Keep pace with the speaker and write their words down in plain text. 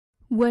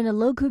When the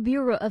local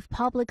Bureau of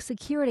Public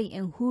Security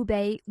in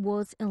Hubei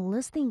was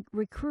enlisting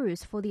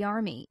recruits for the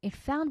army, it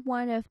found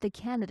one of the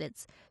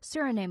candidates,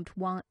 surnamed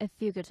Wang, a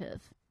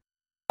fugitive.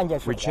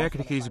 We checked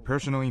his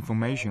personal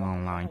information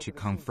online to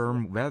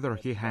confirm whether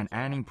he had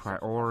any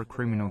prior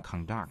criminal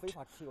conduct.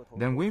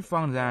 Then we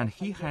found that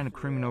he had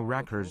criminal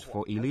records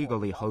for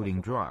illegally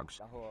holding drugs.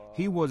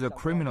 He was a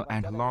criminal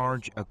at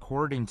large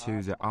according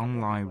to the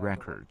online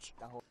records.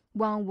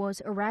 Wang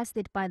was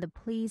arrested by the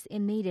police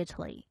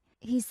immediately.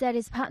 He said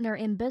his partner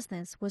in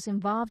business was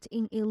involved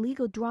in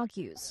illegal drug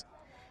use.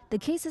 The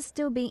case is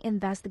still being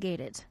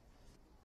investigated.